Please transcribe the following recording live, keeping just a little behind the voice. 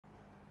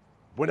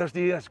Buenos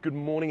dias, good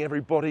morning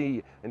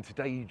everybody, and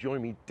today you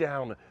join me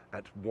down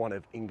at one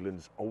of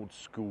England's old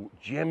school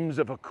gems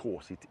of a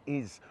course. It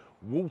is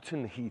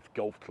Walton Heath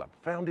Golf Club,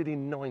 founded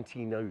in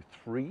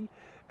 1903,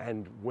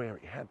 and where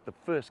it had the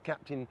first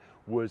captain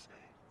was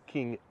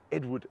King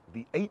Edward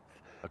VIII,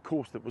 a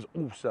course that was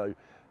also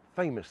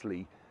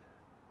famously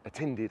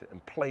attended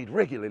and played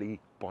regularly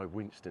by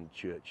Winston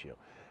Churchill.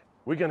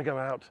 We're going to go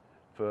out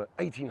for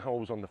 18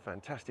 holes on the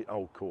fantastic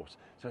old course.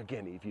 So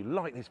again, if you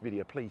like this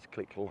video, please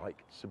click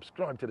like,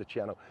 subscribe to the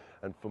channel,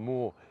 and for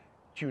more,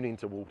 tune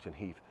into Walton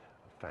Heath,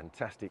 a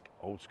fantastic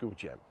old school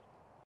gem.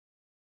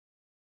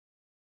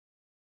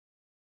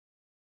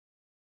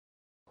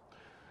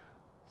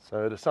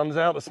 So the sun's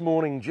out this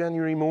morning,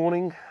 January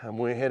morning, and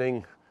we're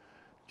heading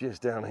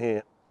just down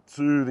here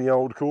to the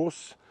old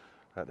course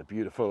at the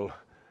beautiful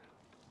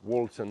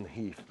Walton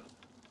Heath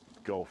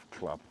Golf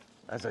Club.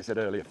 As I said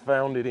earlier,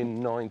 founded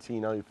in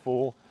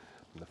 1904,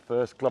 and the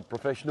first club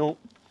professional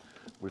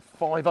with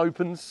 5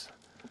 opens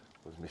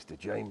was Mr.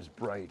 James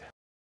Braid.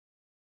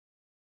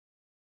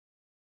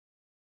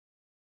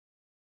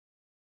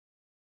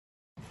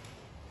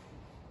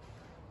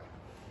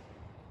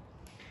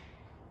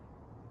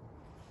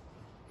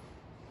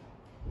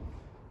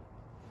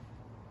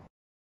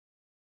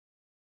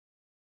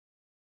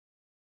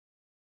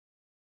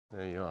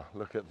 There you are,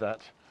 look at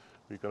that.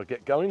 We've got to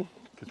get going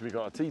because we've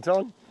got a tea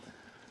time.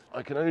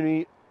 I can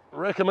only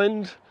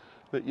recommend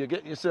that you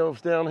get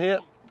yourselves down here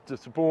to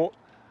support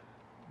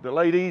the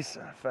ladies.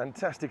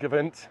 Fantastic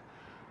event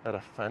at a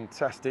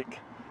fantastic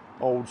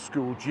old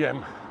school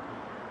gem.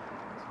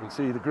 As you can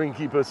see, the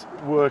greenkeepers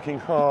working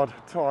hard,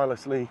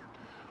 tirelessly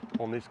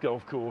on this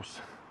golf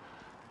course.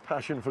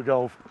 Passion for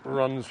golf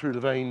runs through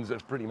the veins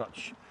of pretty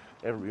much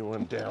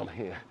everyone down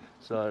here.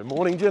 So,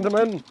 morning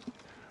gentlemen,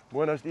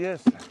 buenos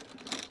dias.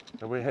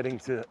 And we're heading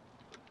to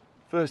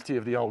first tee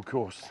of the old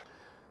course.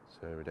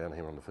 So we're down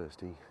here on the first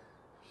tee.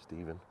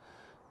 Stephen,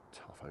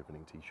 tough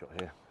opening tee shot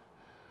here.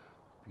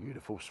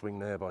 Beautiful swing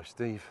there by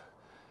Steve.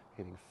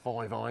 Hitting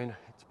 5 iron.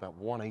 It's about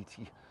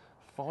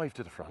 185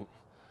 to the front.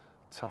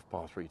 Tough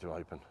par 3 to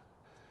open.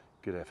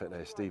 Good effort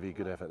there, Stevie.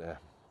 Good effort there.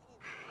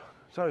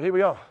 So here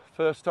we are.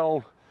 First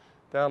hole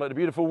down at the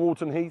beautiful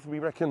Walton Heath. We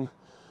reckon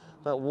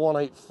about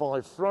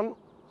 185 front.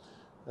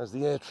 As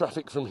the air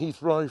traffic from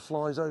Heathrow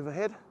flies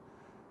overhead.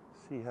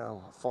 See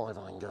how 5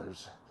 iron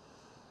goes.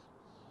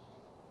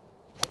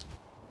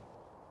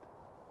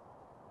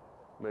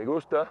 Me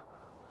gusta.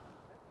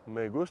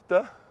 Me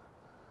gusta.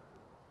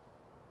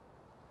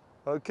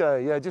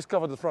 Okay, yeah, just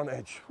covered the front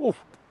edge.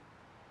 Oof.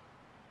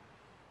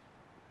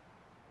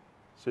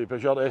 Super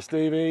shot there,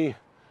 Stevie.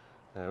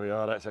 There we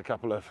are, that's a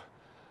couple of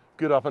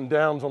good up and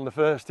downs on the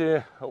first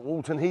here at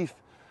Walton Heath.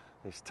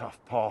 This tough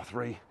par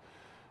 3.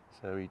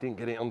 So he didn't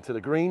get it onto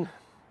the green,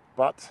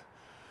 but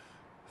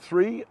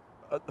 3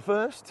 at the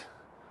first,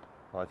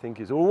 I think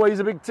is always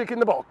a big tick in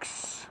the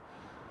box.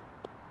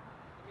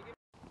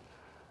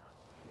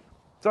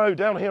 So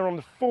down here on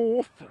the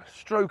 4th,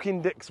 stroke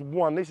index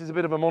 1. This is a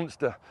bit of a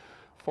monster.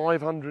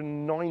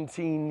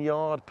 519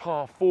 yard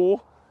par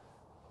 4.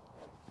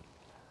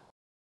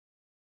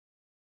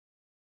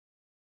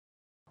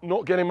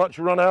 Not getting much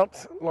run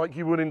out like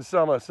you would in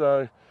summer,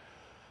 so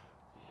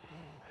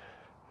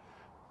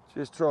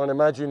just try and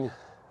imagine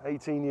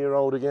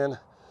 18-year-old again.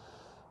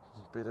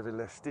 A bit of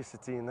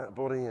elasticity in that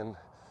body and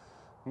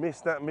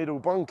miss that middle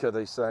bunker,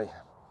 they say.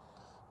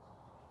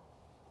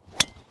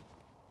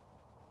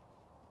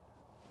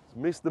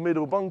 Missed the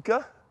middle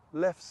bunker,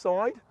 left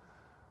side,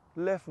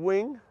 left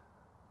wing.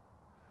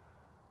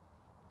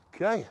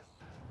 Okay.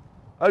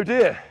 Oh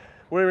dear,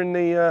 we're in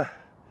the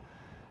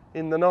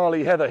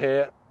gnarly heather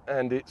here,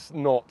 and it's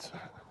not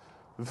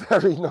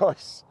very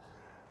nice.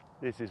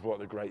 This is what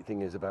the great thing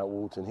is about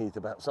Walton Heath,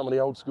 about some of the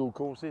old school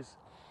courses.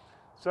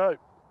 So,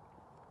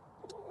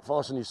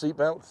 fasten your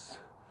seatbelts,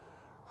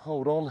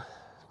 hold on,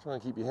 try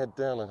and keep your head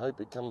down and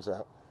hope it comes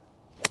out.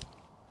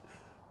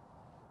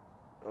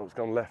 Oh, it's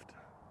gone left.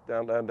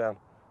 Down, down, down.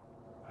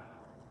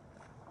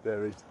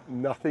 There is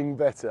nothing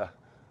better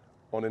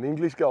on an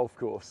English golf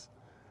course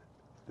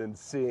than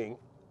seeing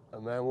a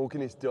man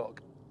walking his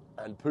dog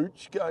and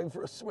Pooch going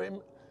for a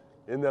swim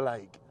in the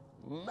lake.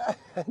 Man,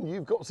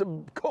 you've got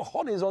some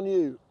cojones on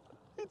you.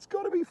 It's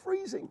got to be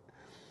freezing.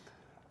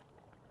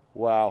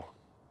 Wow,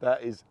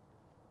 that is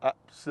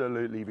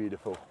absolutely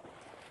beautiful.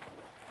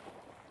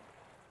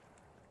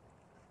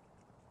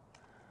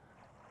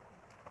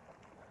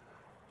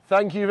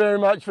 Thank you very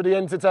much for the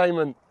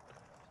entertainment.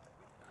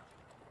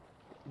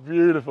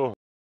 Beautiful.